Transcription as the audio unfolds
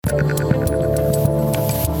Hey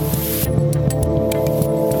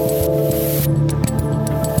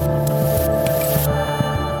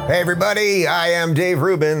everybody, I am Dave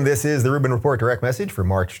Rubin. This is the Rubin Report Direct Message for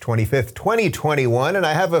March 25th, 2021, and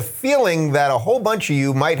I have a feeling that a whole bunch of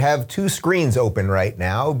you might have two screens open right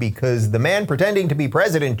now because the man pretending to be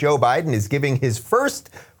President Joe Biden is giving his first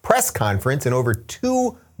press conference in over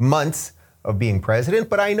 2 months of being president,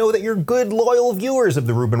 but I know that you're good, loyal viewers of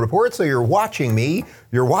the Rubin Report, so you're watching me,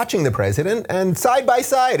 you're watching the president, and side by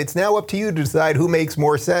side, it's now up to you to decide who makes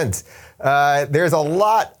more sense. There's a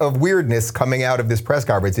lot of weirdness coming out of this press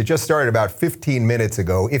conference. It just started about 15 minutes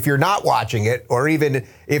ago. If you're not watching it, or even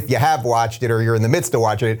if you have watched it or you're in the midst of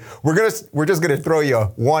watching it, we're just gonna throw you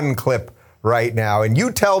one clip right now, and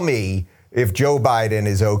you tell me if Joe Biden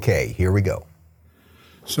is okay. Here we go.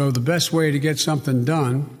 So the best way to get something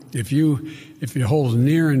done, if it holds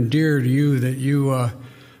near and dear to you that you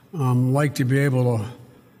like to be able to,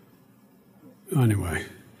 anyway,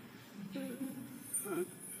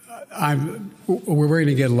 we're going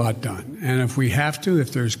to get a lot done. And if we have to,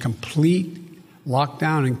 if there's complete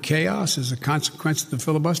lockdown and chaos as a consequence of the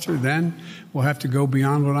filibuster, then we'll have to go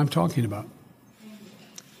beyond what I'm talking about.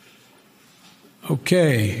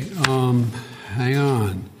 Okay, hang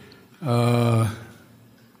on.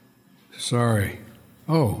 Sorry.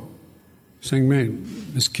 Oh,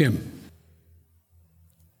 Singman, Miss Kim.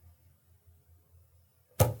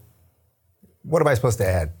 What am I supposed to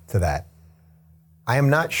add to that? I am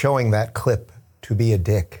not showing that clip to be a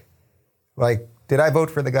dick. Like, did I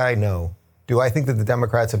vote for the guy? No. Do I think that the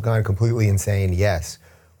Democrats have gone completely insane? Yes.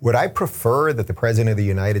 Would I prefer that the President of the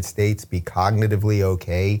United States be cognitively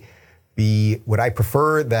okay? Would I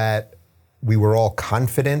prefer that we were all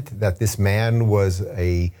confident that this man was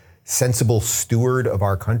a sensible steward of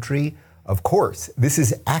our country? Of course. This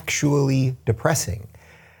is actually depressing.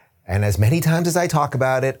 And as many times as I talk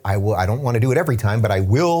about it, I don't want to do it every time, but I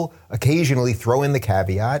will occasionally throw in the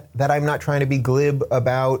caveat that I'm not trying to be glib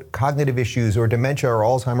about cognitive issues or dementia or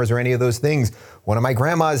Alzheimer's or any of those things. One of my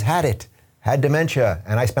grandmas had dementia,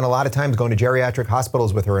 and I spent a lot of times going to geriatric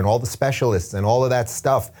hospitals with her and all the specialists and all of that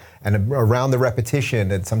stuff and around the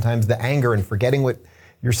repetition and sometimes the anger and forgetting what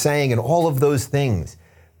you're saying and all of those things.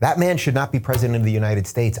 That man should not be president of the United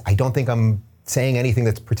States. I don't think I'm saying anything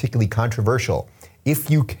that's particularly controversial. If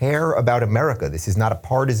you care about America, this is not a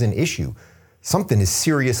partisan issue. Something is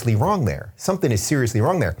seriously wrong there. Something is seriously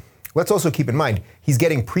wrong there. Let's also keep in mind, he's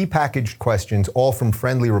getting prepackaged questions all from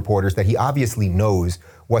friendly reporters that he obviously knows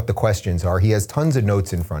what the questions are. He has tons of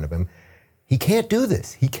notes in front of him. He can't do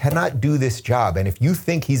this. He cannot do this job. And if you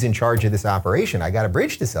think he's in charge of this operation, I got a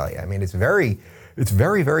bridge to sell you. I mean, it's very,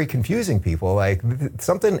 very confusing, people. Like,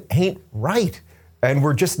 something ain't right. And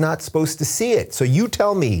we're just not supposed to see it. So you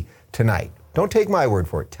tell me tonight. Don't take my word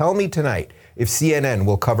for it. Tell me tonight if CNN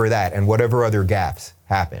will cover that and whatever other gaffes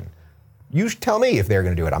happen. You tell me if they're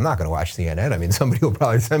going to do it. I'm not going to watch CNN. I mean, somebody will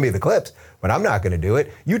probably send me the clips, but I'm not going to do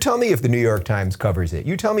it. You tell me if the New York Times covers it.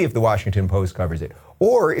 You tell me if the Washington Post covers it.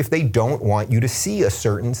 Or if they don't want you to see a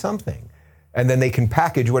certain something. And then they can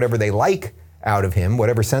package whatever they like out of him,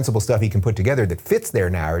 whatever sensible stuff he can put together that fits their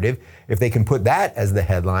narrative. If they can put that as the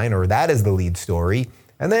headline or that as the lead story,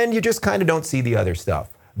 and then you just kind of don't see the other stuff.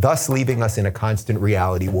 Thus leaving us in a constant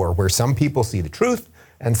reality war where some people see the truth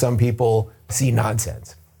and some people see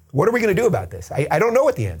nonsense. What are we going to do about this? I don't know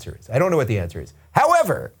what the answer is.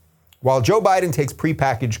 However, while Joe Biden takes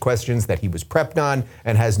prepackaged questions that he was prepped on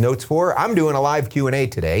and has notes for, I'm doing a live Q&A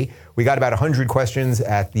today. We got about 100 questions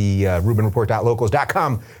at the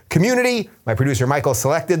RubinReport.locals.com community. My producer Michael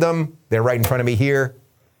selected them. They're right in front of me here.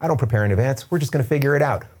 I don't prepare in advance. We're just going to figure it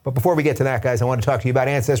out. But before we get to that, guys, I want to talk to you about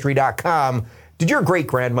Ancestry.com. Did your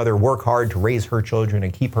great-grandmother work hard to raise her children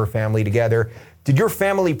and keep her family together? Did your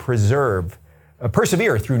family persevere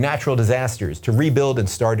through natural disasters to rebuild and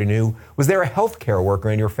start anew? Was there a healthcare worker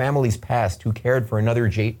in your family's past who cared for another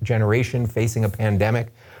generation facing a pandemic?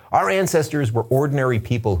 Our ancestors were ordinary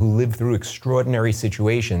people who lived through extraordinary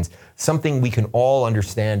situations, something we can all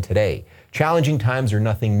understand today. Challenging times are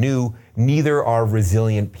nothing new, neither are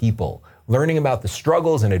resilient people. Learning about the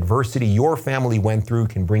struggles and adversity your family went through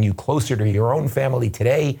can bring you closer to your own family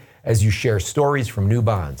today as you share stories from new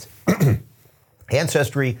bonds.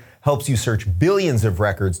 Ancestry helps you search billions of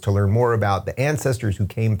records to learn more about the ancestors who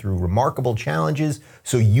came through remarkable challenges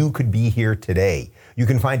so you could be here today. You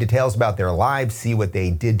can find details about their lives, see what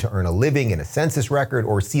they did to earn a living in a census record,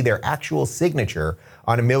 or see their actual signature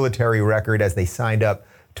on a military record as they signed up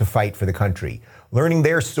to fight for the country. Learning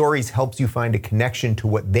their stories helps you find a connection to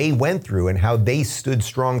what they went through and how they stood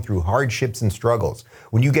strong through hardships and struggles.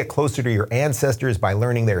 When you get closer to your ancestors by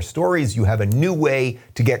learning their stories, you have a new way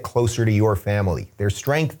to get closer to your family. There's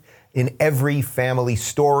strength in every family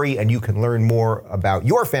story, and you can learn more about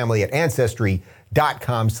your family at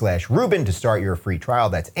Ancestry.com/Rubin to start your free trial.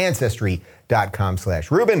 That's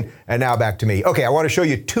Ancestry.com/Rubin. And now back to me. Okay, I want to show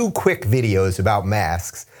you 2 quick videos about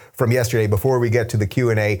masks from yesterday before we get to the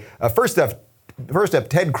Q&A. First up,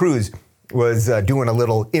 Ted Cruz was doing a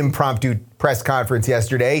little impromptu press conference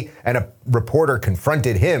yesterday, and a reporter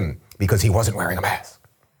confronted him because he wasn't wearing a mask.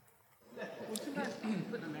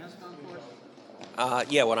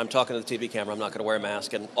 Yeah, when I'm talking to the TV camera, I'm not going to wear a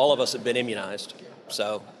mask, and all of us have been immunized,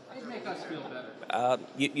 so It'd make us feel better.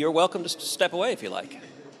 You're welcome to step away if you like.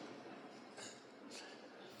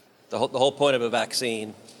 The whole point of a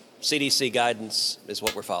vaccine, CDC guidance, is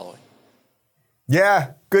what we're following.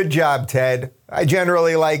 Yeah, good job, Ted. I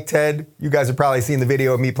generally like Ted. You guys have probably seen the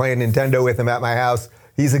video of me playing Nintendo with him at my house.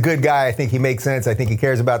 He's a good guy. I think he makes sense. I think he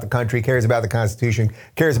cares about the country, cares about the Constitution,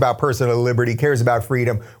 cares about personal liberty, cares about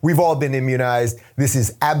freedom. We've all been immunized. This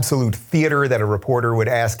is absolute theater that a reporter would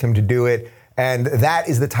ask him to do it. And that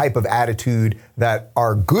is the type of attitude that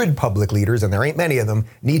our good public leaders, and there ain't many of them,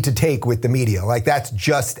 need to take with the media. Like, that's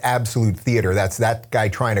just absolute theater. That's that guy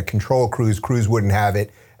trying to control Cruz. Cruz wouldn't have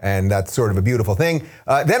it. And that's sort of a beautiful thing.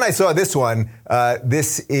 Then I saw this one.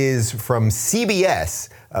 This is from CBS,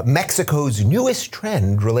 Mexico's newest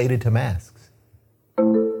trend related to masks.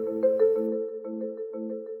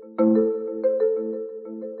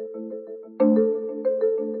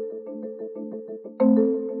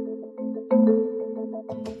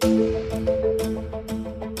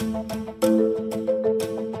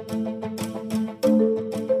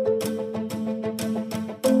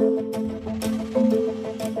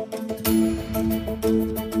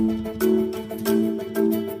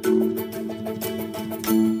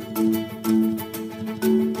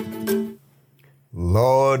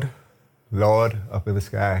 Lord, up in the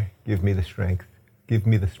sky, give me the strength. Give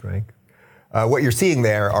me the strength. What you're seeing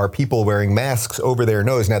there are people wearing masks over their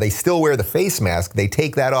nose. Now, they still wear the face mask. They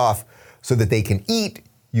take that off so that they can eat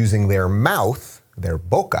using their mouth, their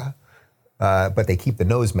boca, but they keep the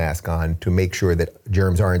nose mask on to make sure that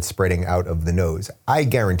germs aren't spreading out of the nose. I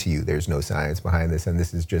guarantee you there's no science behind this, and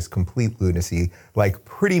this is just complete lunacy, like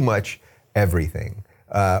pretty much everything.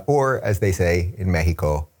 Or, as they say in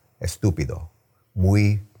Mexico, estúpido.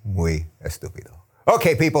 Muy estúpido.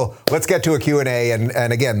 Okay, people, let's get to a Q&A.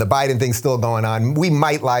 And again, the Biden thing's still going on. We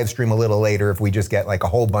might live stream a little later if we just get like a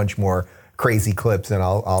whole bunch more crazy clips, and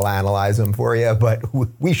I'll analyze them for you, but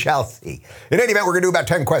we shall see. In any event, we're going to do about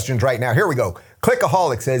 10 questions right now. Here we go.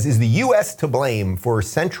 Clickaholic says, is the U.S. to blame for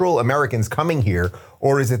Central Americans coming here,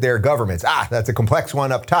 or is it their governments? That's a complex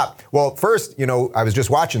one up top. Well, first, I was just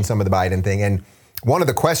watching some of the Biden thing, and one of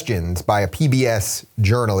the questions by a PBS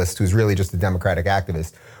journalist who's really just a Democratic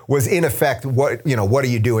activist was, in effect, what are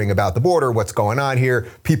you doing about the border? What's going on here?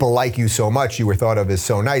 People like you so much. You were thought of as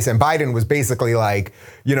so nice. And Biden was basically like,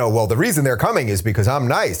 well, the reason they're coming is because I'm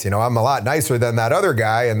nice. I'm a lot nicer than that other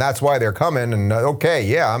guy, and that's why they're coming. And okay,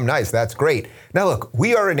 yeah, I'm nice. That's great. Now, look,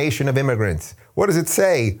 we are a nation of immigrants. What does it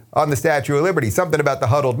say on the Statue of Liberty? Something about the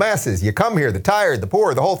huddled masses. You come here, the tired, the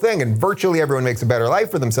poor, the whole thing, and virtually everyone makes a better life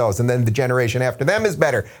for themselves, and then the generation after them is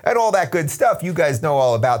better, and all that good stuff. You guys know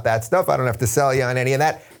all about that stuff. I don't have to sell you on any of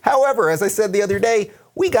that. However, as I said the other day,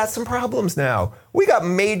 we got some problems now. We got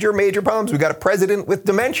major problems. We got a president with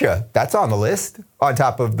dementia. That's on the list, on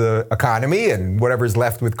top of the economy and whatever's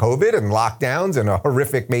left with COVID and lockdowns and a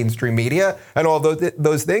horrific mainstream media and all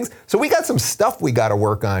those things. So we got some stuff we got to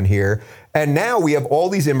work on here. And now we have all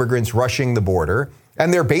these immigrants rushing the border,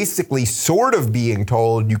 and they're basically sort of being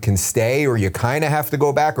told you can stay, or you kind of have to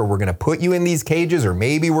go back, or we're going to put you in these cages, or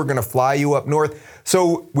maybe we're going to fly you up north.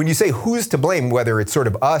 So when you say who's to blame, whether it's sort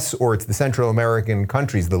of us or it's the Central American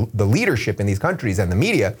countries, the leadership in these countries and the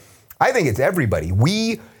media, I think it's everybody.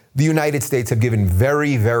 We, the United States, have given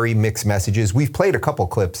very mixed messages. We've played a couple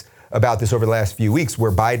clips about this over the last few weeks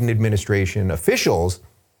where Biden administration officials,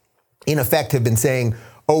 in effect, have been saying,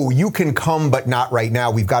 oh, you can come, but not right now.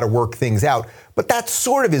 We've got to work things out. But that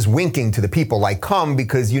sort of is winking to the people, like, come,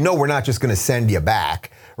 because we're not just going to send you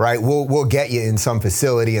back, right? We'll get you in some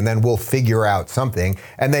facility, and then we'll figure out something.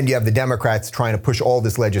 And then you have the Democrats trying to push all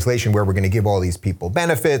this legislation where we're going to give all these people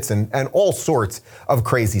benefits and all sorts of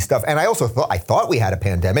crazy stuff. And I also thought we had a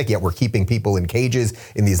pandemic, yet we're keeping people in cages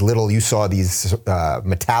in these little, you saw these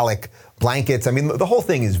metallic blankets. I mean, the whole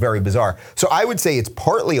thing is very bizarre. So I would say it's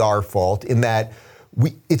partly our fault in that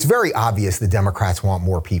it's very obvious the Democrats want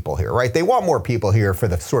more people here, right? They want more people here for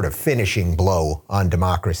the sort of finishing blow on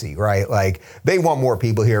democracy, right? Like, they want more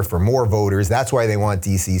people here for more voters. That's why they want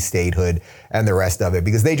DC statehood and the rest of it,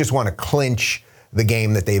 because they just want to clinch the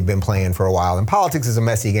game that they've been playing for a while. And politics is a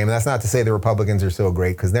messy game. And that's not to say the Republicans are so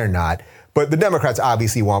great, because they're not. But the Democrats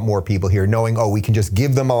obviously want more people here, knowing, oh, we can just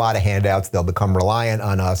give them a lot of handouts. They'll become reliant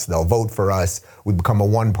on us. They'll vote for us. We become a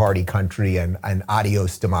one-party country, and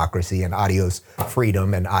adios democracy, and adios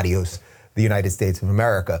freedom, and adios the United States of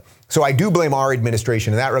America. So I do blame our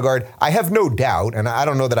administration in that regard. I have no doubt, and I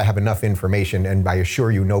don't know that I have enough information, and I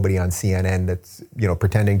assure you nobody on CNN that's,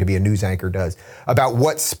 pretending to be a news anchor does, about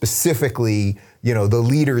what specifically, the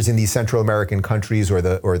leaders in these Central American countries, or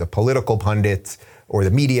the political pundits, or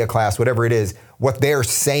the media class, whatever it is, what they're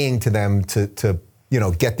saying to them to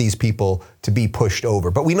get these people to be pushed over.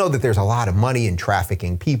 But we know that there's a lot of money in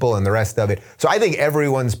trafficking people and the rest of it. So I think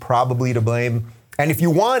everyone's probably to blame. And if you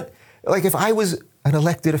want, like, if I was an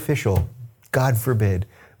elected official, God forbid,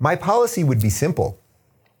 my policy would be simple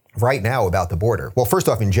right now about the border. Well, first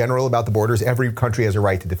off, in general about the borders, every country has a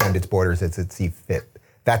right to defend its borders as it sees fit.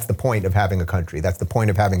 That's the point of having a country. That's the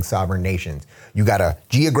point of having sovereign nations. You got a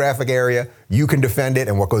geographic area, you can defend it,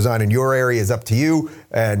 and what goes on in your area is up to you,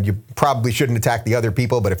 and you probably shouldn't attack the other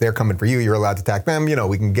people, but if they're coming for you, you're allowed to attack them.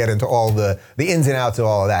 We can get into all the ins and outs of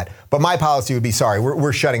all of that. But my policy would be, sorry,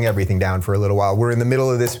 we're shutting everything down for a little while. We're in the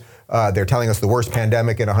middle of this. They're telling us the worst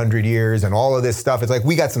pandemic in 100 years and all of this stuff. It's like,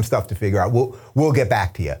 we got some stuff to figure out. We'll get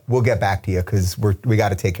back to you. We'll get back to you, because we got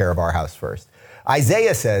to take care of our house first.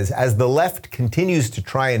 Isaiah says, as the left continues to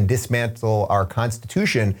try and dismantle our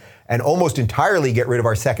Constitution and almost entirely get rid of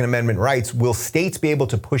our Second Amendment rights, will states be able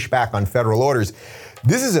to push back on federal orders?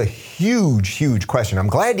 This is a huge, huge question. I'm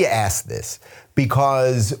glad you asked this,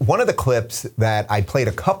 because one of the clips that I played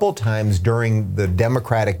a couple times during the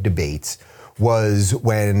Democratic debates was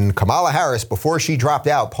when Kamala Harris, before she dropped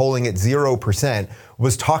out, polling at 0%,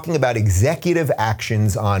 was talking about executive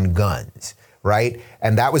actions on guns. Right?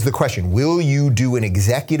 And that was the question. Will you do an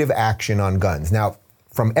executive action on guns? Now,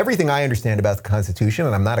 from everything I understand about the Constitution,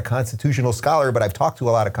 and I'm not a constitutional scholar, but I've talked to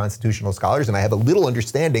a lot of constitutional scholars, and I have a little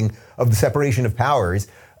understanding of the separation of powers,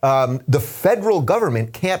 the federal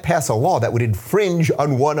government can't pass a law that would infringe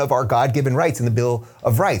on one of our God-given rights in the Bill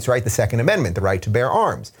of Rights, right? The Second Amendment, the right to bear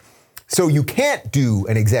arms. So you can't do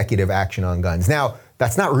an executive action on guns. Now,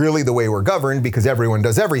 that's not really the way we're governed, because everyone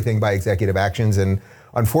does everything by executive actions, and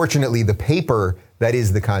unfortunately, the paper that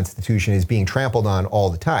is the Constitution is being trampled on all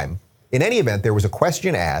the time. In any event, there was a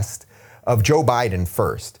question asked of Joe Biden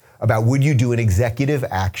first about, would you do an executive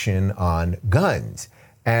action on guns?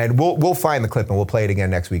 And we'll find the clip and we'll play it again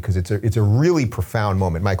next week, because it's a really profound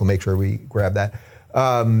moment. Michael, make sure we grab that.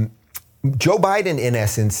 Joe Biden, in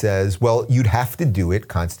essence, says, well, you'd have to do it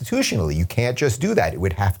constitutionally. You can't just do that. It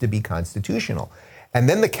would have to be constitutional. And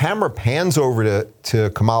then the camera pans over to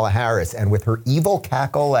Kamala Harris, and with her evil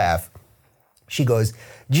cackle laugh, she goes,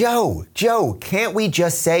 Joe, can't we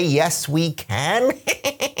just say, yes, we can?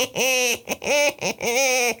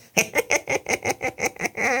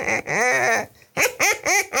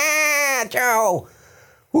 Joe.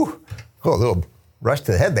 Whew. Oh, a little rush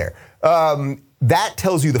to the head there. That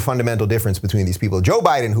tells you the fundamental difference between these people. Joe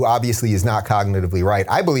Biden, who obviously is not cognitively right,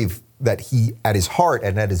 I believe that he, at his heart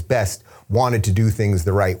and at his best, wanted to do things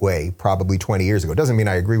the right way, probably 20 years ago. Doesn't mean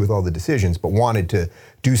I agree with all the decisions, but wanted to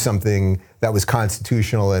do something that was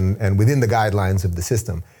constitutional and within the guidelines of the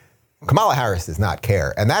system. Kamala Harris does not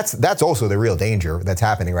care. And that's also the real danger that's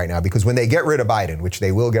happening right now, because when they get rid of Biden, which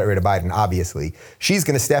they will get rid of Biden, obviously, she's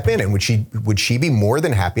going to step in. And would she be more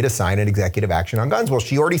than happy to sign an executive action on guns? Well,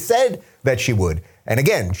 she already said that she would. And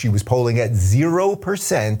again, she was polling at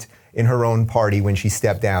 0% in her own party when she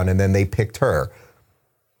stepped down, and then they picked her.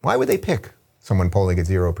 Why would they pick someone polling at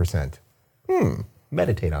 0%?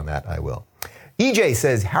 Meditate on that, I will. EJ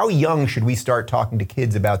says, how young should we start talking to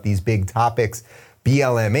kids about these big topics?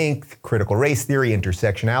 BLM Inc., critical race theory,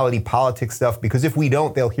 intersectionality, politics stuff, because if we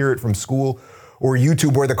don't, they'll hear it from school or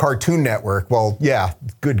YouTube or the Cartoon Network. Well, yeah,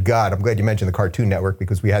 good God, I'm glad you mentioned the Cartoon Network,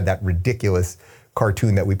 because we had that ridiculous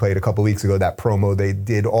cartoon that we played a couple weeks ago, that promo they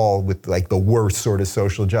did all with like the worst sort of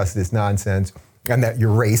social justice nonsense, and that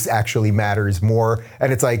your race actually matters more.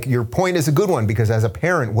 And it's like, your point is a good one, because as a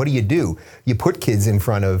parent, what do? You put kids in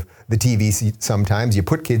front of the TV sometimes, you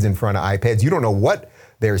put kids in front of iPads, you don't know what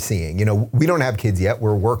they're seeing. We don't have kids yet,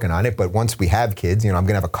 we're working on it, but once we have kids, I'm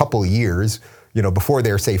gonna have a couple years, before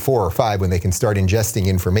they're, say, 4 or 5, when they can start ingesting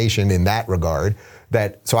information in that regard.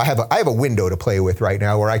 So I have a window to play with right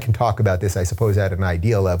now where I can talk about this, I suppose, at an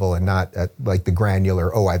idea level and not at like the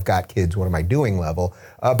granular, I've got kids, what am I doing level.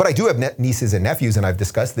 But I do have nieces and nephews, and I've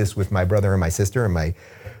discussed this with my brother and my sister and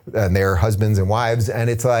their husbands and wives, and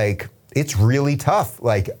it's like, it's really tough.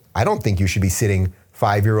 Like, I don't think you should be sitting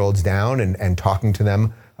 5-year-olds down and talking to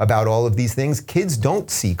them about all of these things. Kids don't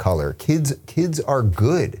see color. Kids are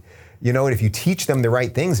good. And if you teach them the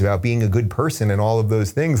right things about being a good person and all of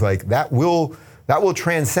those things, like that will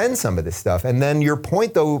transcend some of this stuff. And then your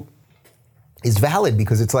point, though, is valid,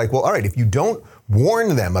 because it's like, well, all right, if you don't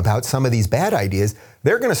warn them about some of these bad ideas,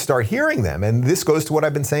 they're going to start hearing them. And this goes to what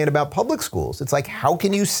I've been saying about public schools. It's like, how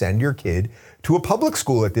can you send your kid to a public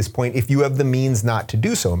school at this point if you have the means not to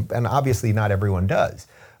do so? And obviously not everyone does.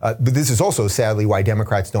 But this is also sadly why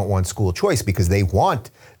Democrats don't want school choice, because they want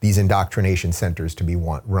these indoctrination centers to be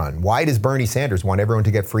run. Why does Bernie Sanders want everyone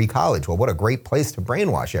to get free college? Well, what a great place to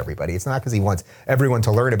brainwash everybody. It's not because he wants everyone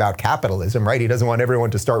to learn about capitalism, right? He doesn't want everyone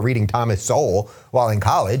to start reading Thomas Sowell while in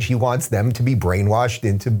college. He wants them to be brainwashed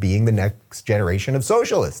into being the next generation of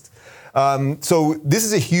socialists. So this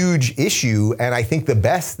is a huge issue, and I think the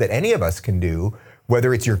best that any of us can do,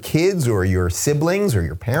 whether it's your kids or your siblings or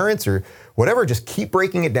your parents or whatever, just keep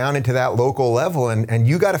breaking it down into that local level, and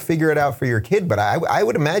you got to figure it out for your kid. But I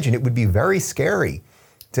would imagine it would be very scary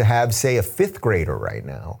to have, say, a 5th grader right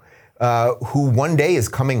now who one day is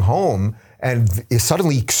coming home and is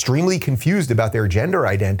suddenly extremely confused about their gender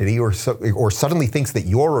identity, or suddenly thinks that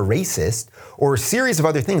you're a racist, or a series of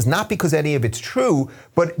other things, not because any of it's true,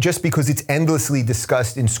 but just because it's endlessly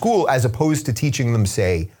discussed in school, as opposed to teaching them,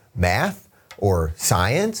 say, math or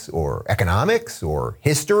science or economics or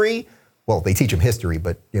history. Well, they teach them history,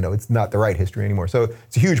 but it's not the right history anymore. So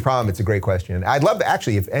it's a huge problem. It's a great question. I'd love to,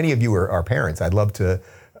 actually, if any of you are parents, I'd love to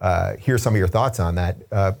hear some of your thoughts on that.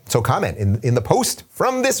 So comment in the post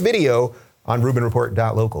from this video on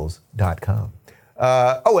rubinreport.locals.com.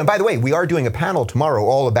 And by the way, we are doing a panel tomorrow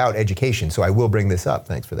all about education, so I will bring this up.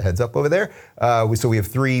 Thanks for the heads up over there. So we have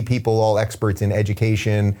 3 people, all experts in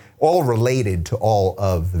education, all related to all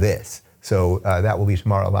of this. So that will be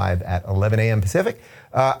tomorrow live at 11 a.m. Pacific.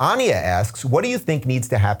 Anya asks, what do you think needs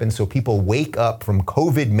to happen so people wake up from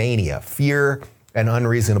COVID mania, fear, and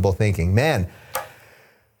unreasonable thinking? Man,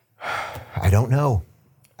 I don't know.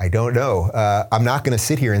 I'm not going to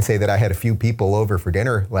sit here and say that I had a few people over for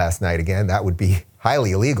dinner last night again. That would be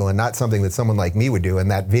highly illegal and not something that someone like me would do.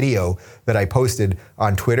 And that video that I posted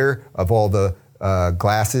on Twitter of all the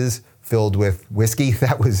glasses filled with whiskey,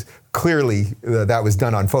 that was clearly, that was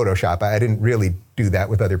done on Photoshop. I didn't really do that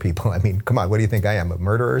with other people. I mean, come on, what do you think I am, a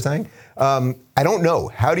murderer or something? I don't know.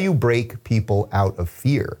 How do you break people out of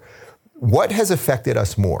fear? What has affected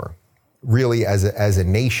us more, really, as a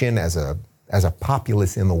nation, as a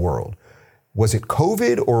populace in the world? Was it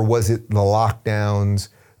COVID, or was it the lockdowns,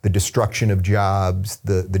 the destruction of jobs,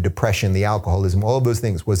 the depression, the alcoholism, all of those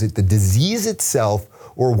things? Was it the disease itself,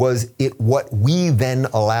 or was it what we then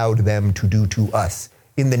allowed them to do to us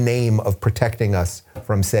in the name of protecting us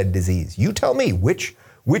from said disease? You tell me, which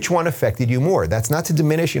one affected you more? That's not to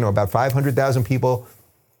diminish, about 500,000 people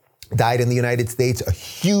died in the United States. A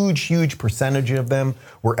huge percentage of them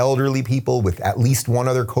were elderly people with at least one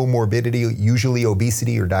other comorbidity, usually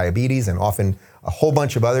obesity or diabetes, and often a whole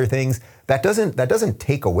bunch of other things. That doesn't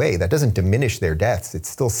take away, that doesn't diminish their deaths. It's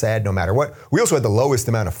still sad no matter what. We also had the lowest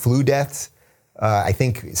amount of flu deaths, I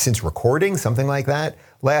think, since recording, something like that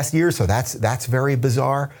last year. So that's very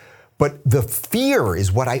bizarre. But the fear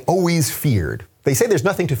is what I always feared. They say there's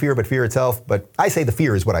nothing to fear but fear itself, but I say the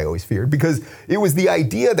fear is what I always feared, because it was the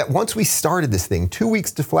idea that once we started this thing, 2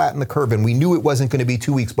 weeks to flatten the curve, and we knew it wasn't going to be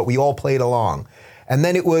 2 weeks, but we all played along. And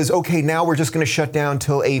then it was, okay, now we're just going to shut down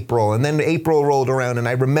till April. And then April rolled around, and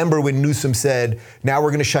I remember when Newsom said, now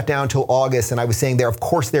we're going to shut down till August. And I was saying of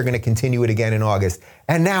course they're going to continue it again in August.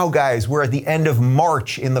 And now, guys, we're at the end of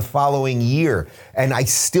March in the following year. And I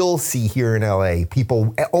still see here in LA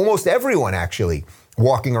people, almost everyone actually,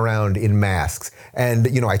 walking around in masks. And,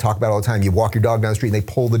 I talk about all the time, you walk your dog down the street and they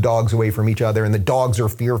pull the dogs away from each other and the dogs are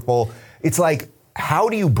fearful. It's like, how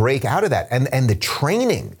do you break out of that? And the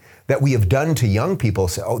training that we have done to young people,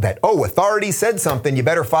 authority said something, you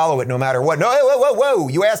better follow it no matter what. No, whoa,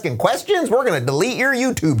 you asking questions? We're going to delete your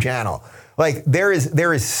YouTube channel. Like, there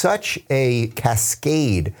is such a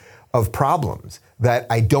cascade of problems that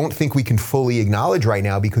I don't think we can fully acknowledge right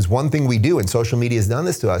now, because one thing we do, and social media has done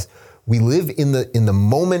this to us, we live in the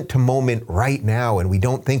moment to moment right now, and we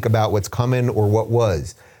don't think about what's coming or what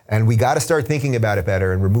was. And we got to start thinking about it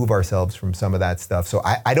better and remove ourselves from some of that stuff. So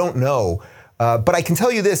I don't know. But I can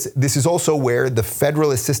tell you this is also where the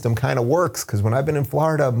federalist system kind of works, because when I've been in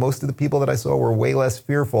Florida, most of the people that I saw were way less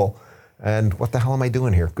fearful. And what the hell am I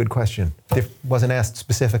doing here? Good question. It wasn't asked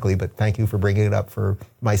specifically, but thank you for bringing it up for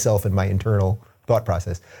myself and my internal thought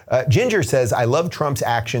process. Ginger says, I love Trump's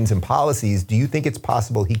actions and policies. Do you think it's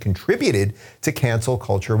possible he contributed to cancel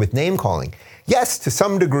culture with name calling? Yes, to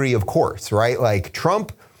some degree, of course, right? Like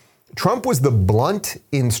Trump was the blunt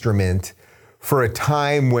instrument for a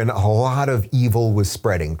time when a lot of evil was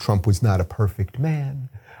spreading. Trump was not a perfect man.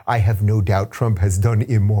 I have no doubt Trump has done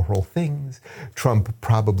immoral things. Trump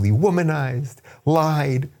probably womanized,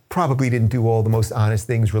 lied, probably didn't do all the most honest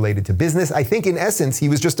things related to business. I think in essence, he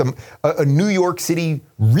was just a New York City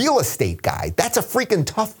real estate guy. That's a freaking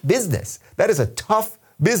tough business. That is a tough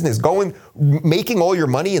business. Making all your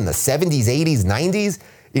money in the 70s, 80s, 90s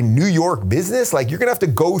in New York business, like you're gonna have to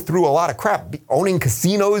go through a lot of crap. Owning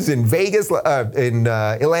casinos in Vegas, in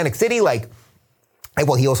Atlantic City,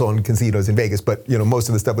 well, he also owned casinos in Vegas, but most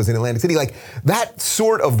of the stuff was in Atlantic City. Like that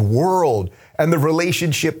sort of world and the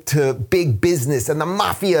relationship to big business and the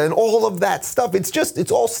mafia and all of that stuff.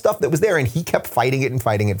 It's all stuff that was there, and he kept fighting it and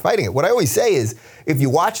fighting it and fighting it. What I always say is, if you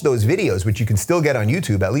watch those videos, which you can still get on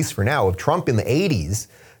YouTube, at least for now, of Trump in the 80s,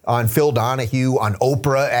 on Phil Donahue, on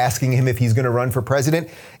Oprah, asking him if he's going to run for president.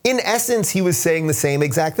 In essence, he was saying the same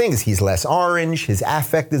exact things. He's less orange, his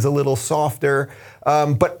affect is a little softer.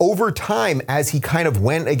 But over time, as he kind of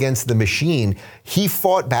went against the machine, he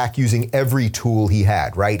fought back using every tool he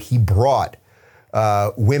had, right? He brought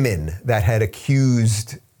women that had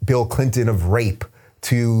accused Bill Clinton of rape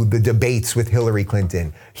to the debates with Hillary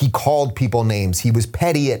Clinton. He called people names. He was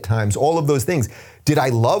petty at times, all of those things. Did I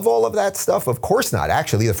love all of that stuff? Of course not.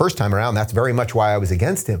 Actually, the first time around, that's very much why I was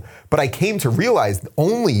against him. But I came to realize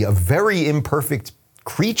only a very imperfect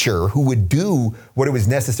creature who would do what it was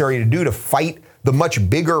necessary to do to fight the much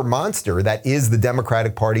bigger monster that is the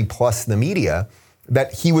Democratic Party plus the media,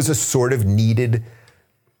 that he was a needed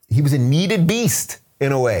beast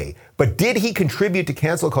in a way. But did he contribute to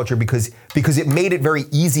cancel culture because it made it very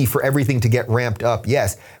easy for everything to get ramped up?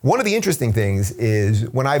 Yes. One of the interesting things is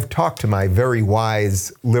when I've talked to my very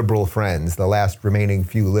wise liberal friends, the last remaining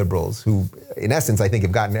few liberals who, in essence, I think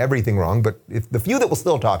have gotten everything wrong, but if the few that will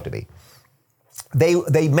still talk to me,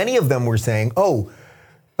 many of them were saying,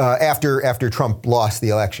 after Trump lost the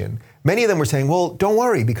election, many of them were saying, well, don't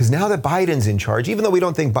worry, because now that Biden's in charge, even though we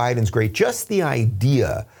don't think Biden's great, just the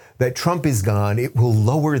idea that Trump is gone, it will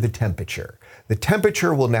lower the temperature. The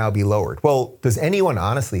temperature will now be lowered. Well, does anyone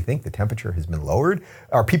honestly think the temperature has been lowered?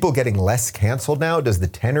 Are people getting less canceled now? Does the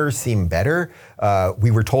tenor seem better?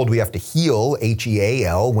 We were told we have to heal,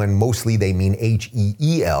 H-E-A-L, when mostly they mean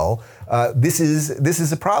H-E-E-L. This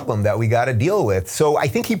is a problem that we got to deal with. So I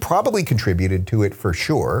think he probably contributed to it for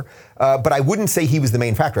sure, but I wouldn't say he was the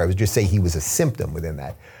main factor. I would just say he was a symptom within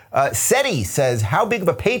that. Seti says, how big of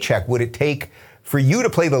a paycheck would it take for you to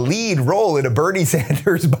play the lead role in a Bernie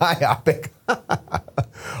Sanders biopic?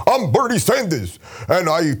 I'm Bernie Sanders, and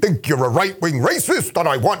I think you're a right-wing racist, and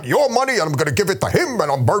I want your money, and I'm going to give it to him,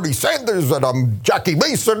 and I'm Bernie Sanders, and I'm Jackie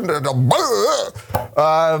Mason, and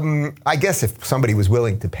I guess if somebody was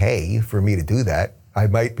willing to pay for me to do that, I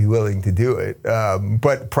might be willing to do it.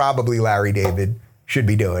 But probably Larry David should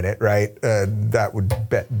be doing it, right? That would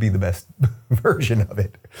be the best version of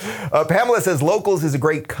it. Pamela says, locals is a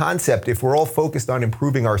great concept. If we're all focused on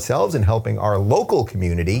improving ourselves and helping our local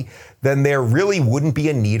community, then there really wouldn't be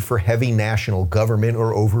a need for heavy national government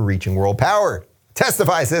or overreaching world power.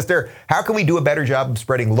 Testify, sister. How can we do a better job of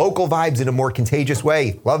spreading local vibes in a more contagious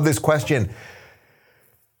way? Love this question.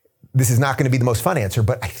 This is not going to be the most fun answer,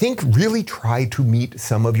 but I think really try to meet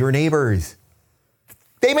some of your neighbors.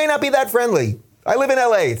 They may not be that friendly. I live in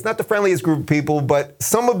LA. It's not the friendliest group of people, but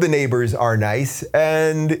some of the neighbors are nice.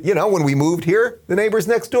 And, when we moved here, the neighbors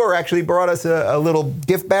next door actually brought us a little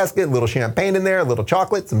gift basket, a little champagne in there, a little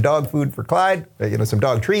chocolate, some dog food for Clyde, some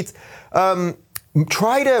dog treats.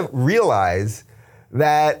 Try to realize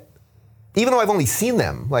that even though I've only seen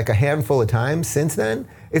them like a handful of times since then,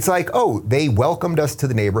 it's like, they welcomed us to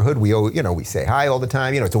the neighborhood. We say hi all the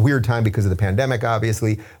time. It's a weird time because of the pandemic,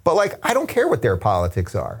 obviously. But I don't care what their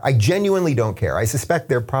politics are. I genuinely don't care. I suspect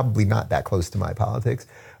they're probably not that close to my politics.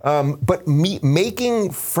 But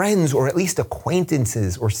making friends or at least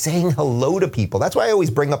acquaintances or saying hello to people. That's why I always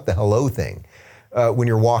bring up the hello thing when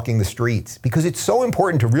you're walking the streets, because it's so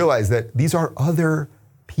important to realize that these are other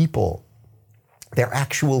people. They're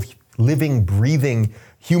actual living, breathing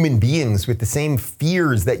human beings with the same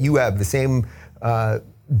fears that you have, the same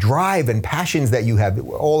drive and passions that you have.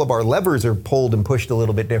 All of our levers are pulled and pushed a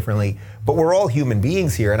little bit differently, but we're all human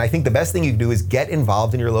beings here. And I think the best thing you can do is get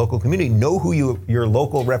involved in your local community. Know who your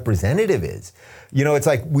local representative is. You know, it's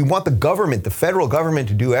like we want the government, the federal government,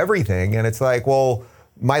 to do everything. And it's like, well,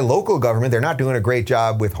 my local government, they're not doing a great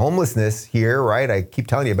job with homelessness here, right? I keep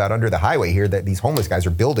telling you about under the highway here that these homeless guys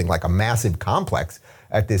are building like a massive complex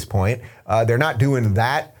at this point. They're not doing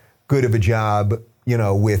that good of a job, you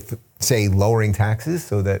know, with, say, lowering taxes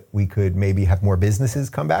so that we could maybe have more businesses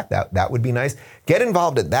come back. That would be nice. Get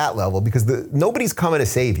involved at that level because nobody's coming to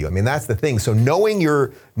save you. I mean, that's the thing. So knowing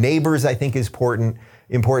your neighbors, I think, is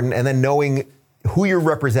important, and then knowing who your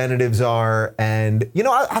representatives are. And, you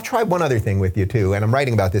know, I'll try one other thing with you too, and I'm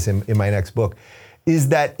writing about this in my next book, is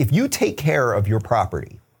that if you take care of your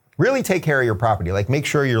property, really take care of your property, like make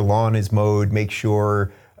sure your lawn is mowed, make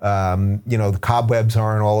sure you know, the cobwebs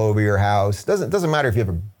aren't all over your house. Doesn't matter if you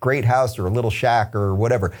have a great house or a little shack or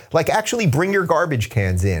whatever. Like actually bring your garbage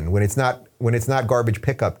cans in when it's not garbage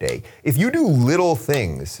pickup day. If you do little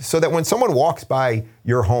things so that when someone walks by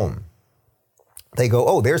your home, they go,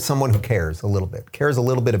 oh, there's someone who cares a little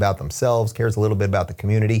bit about themselves, cares a little bit about the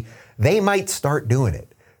community. They might start doing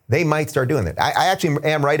it. I actually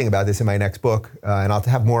am writing about this in my next book, and I'll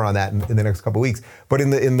have more on that in the next couple of weeks. But in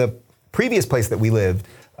the previous place that we lived,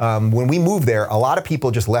 when we moved there, a lot of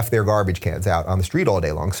people just left their garbage cans out on the street all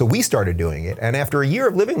day long. So we started doing it. And after a year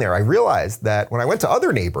of living there, I realized that when I went to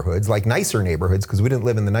other neighborhoods, like nicer neighborhoods, because we didn't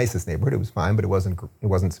live in the nicest neighborhood, it was fine, but it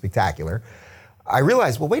wasn't spectacular. I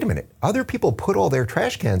realized, well, wait a minute, other people put all their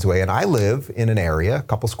trash cans away. And I live in an area, a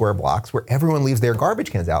couple square blocks, where everyone leaves their garbage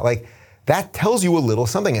cans out. Like, that tells you a little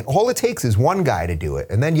something. And all it takes is one guy to do it.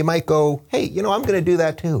 And then you might go, hey, you know, I'm going to do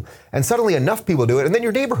that too. And suddenly enough people do it. And then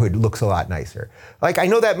your neighborhood looks a lot nicer. Like, I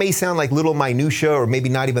know that may sound like little minutia or maybe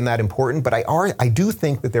not even that important, but I do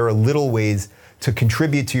think that there are little ways to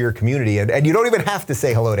contribute to your community. And you don't even have to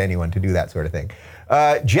say hello to anyone to do that sort of thing.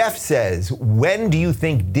 Jeff says, when do you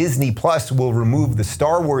think Disney Plus will remove the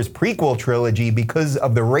Star Wars prequel trilogy because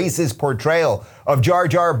of the racist portrayal of Jar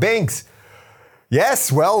Jar Binks?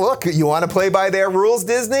 Yes, well, look, you want to play by their rules,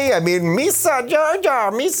 Disney? I mean, Misa Jar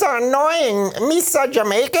Jar, Misa annoying, Misa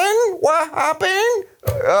Jamaican? What happened?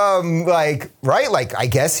 Like, I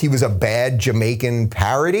guess he was a bad Jamaican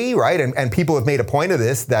parody, right? And people have made a point of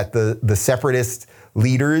this, that the separatist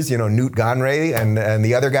leaders, you know, Newt Gonaghy and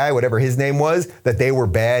the other guy, whatever his name was, that they were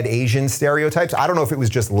bad Asian stereotypes. I don't know if it was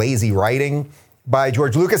just lazy writing by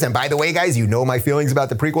George Lucas. And by the way, guys, you know my feelings about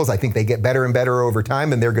the prequels. I think they get better and better over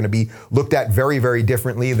time, and they're going to be looked at very, very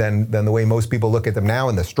differently than the way most people look at them now.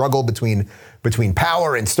 And the struggle between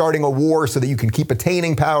power and starting a war so that you can keep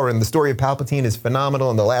attaining power. And the story of Palpatine is phenomenal,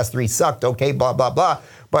 and the last three sucked. Okay, blah, blah, blah.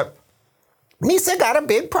 But Misa got a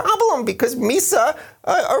big problem because Misa,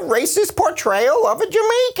 a racist portrayal of a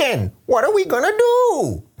Jamaican. What are we going to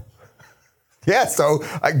do? Yeah, so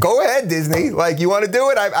go ahead, Disney. Like, you want to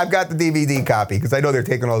do it? I've got the DVD copy because I know they're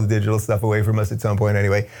taking all the digital stuff away from us at some point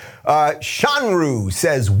anyway. Shanru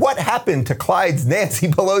says, what happened to Clyde's Nancy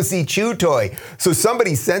Pelosi chew toy? So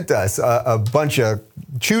somebody sent us a bunch of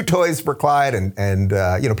chew toys for Clyde, and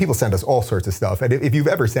you know, people send us all sorts of stuff. And if you've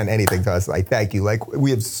ever sent anything to us, I thank you. Like,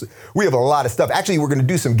 we have a lot of stuff. Actually, we're going to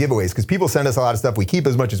do some giveaways because people send us a lot of stuff. We keep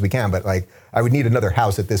as much as we can, but like, I would need another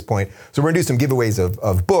house at this point. So we're going to do some giveaways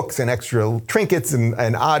of books and extra trinkets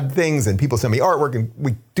and odd things, and people send me artwork, and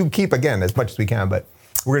we do keep, again, as much as we can, but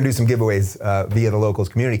we're going to do some giveaways via the Locals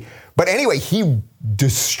community. But anyway, he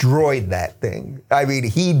destroyed that thing. I mean,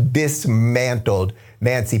 he dismantled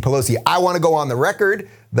Nancy Pelosi. I want to go on the record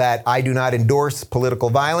that I do not endorse political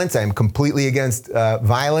violence. I am completely against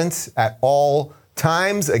violence at all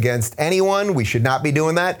times against anyone. We should not be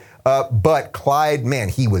doing that. But Clyde, man,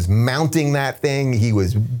 he was mounting that thing. He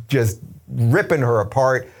was just ripping her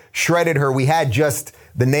apart, shredded her. We had just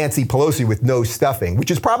the Nancy Pelosi with no stuffing,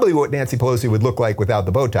 which is probably what Nancy Pelosi would look like without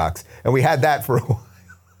the Botox. And we had that for a while.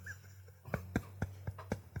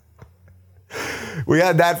 We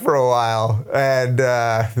had that for a while, and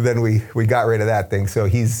then we got rid of that thing. So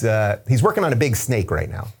he's working on a big snake right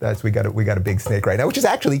now. We got a big snake right now, which is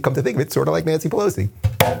actually, come to think of it, sort of like Nancy Pelosi.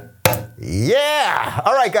 Yeah.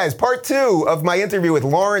 All right, guys, part 2 of my interview with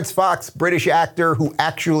Lawrence Fox, British actor who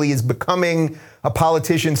actually is becoming a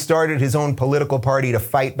politician, started his own political party to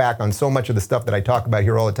fight back on so much of the stuff that I talk about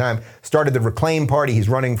here all the time. Started the Reclaim Party. He's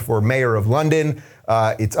running for mayor of London.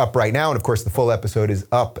 It's up right now. And of course, the full episode is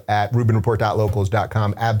up at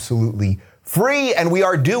rubinreport.locals.com. Absolutely free. And we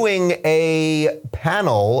are doing a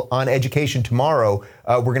panel on education tomorrow.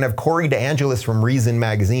 We're going to have Corey DeAngelis from Reason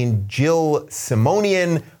Magazine, Jill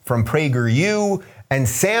Simonian from PragerU, And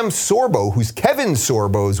Sam Sorbo, who's Kevin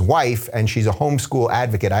Sorbo's wife, and she's a homeschool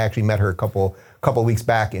advocate. I actually met her a couple weeks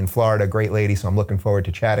back in Florida. Great lady, so I'm looking forward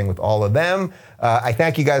to chatting with all of them. I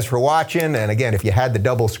thank you guys for watching. And again, if you had the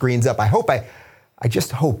double screens up, I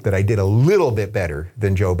just hope that I did a little bit better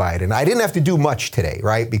than Joe Biden. I didn't have to do much today,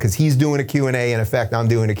 right? Because he's doing a Q&A. In effect, I'm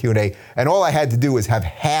doing a Q&A. And all I had to do was have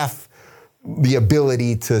half the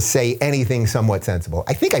ability to say anything somewhat sensible.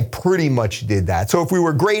 I think I pretty much did that. So if we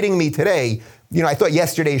were grading me today, I thought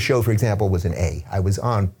yesterday's show, for example, was an A. I was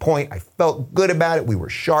on point. I felt good about it. We were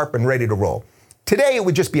sharp and ready to roll. Today, it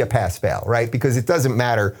would just be a pass-fail, right? Because it doesn't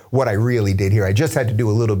matter what I really did here. I just had to do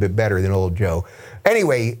a little bit better than old Joe.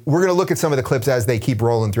 Anyway, we're going to look at some of the clips as they keep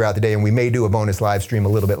rolling throughout the day, and we may do a bonus live stream a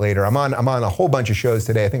little bit later. I'm on a whole bunch of shows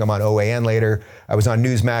today. I think I'm on OAN later. I was on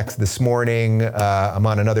Newsmax this morning. I'm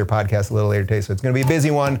on another podcast a little later today, so it's going to be a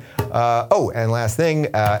busy one. And last thing,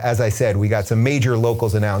 as I said, we got some major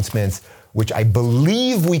locals announcements, which I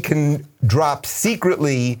believe we can drop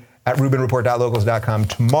secretly at rubinreport.locals.com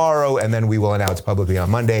tomorrow, and then we will announce publicly on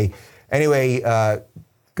Monday. Anyway,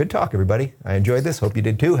 good talk, everybody. I enjoyed this. Hope you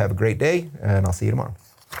did too. Have a great day, and I'll see you tomorrow.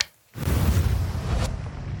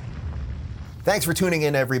 Thanks for tuning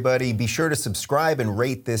in, everybody. Be sure to subscribe and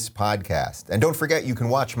rate this podcast. And don't forget, you can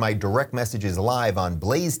watch my direct messages live on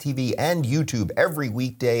Blaze TV and YouTube every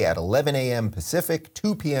weekday at 11 a.m. Pacific,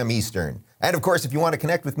 2 p.m. Eastern. And of course, if you want to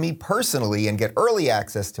connect with me personally and get early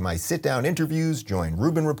access to my sit-down interviews, join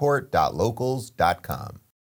rubinreport.locals.com.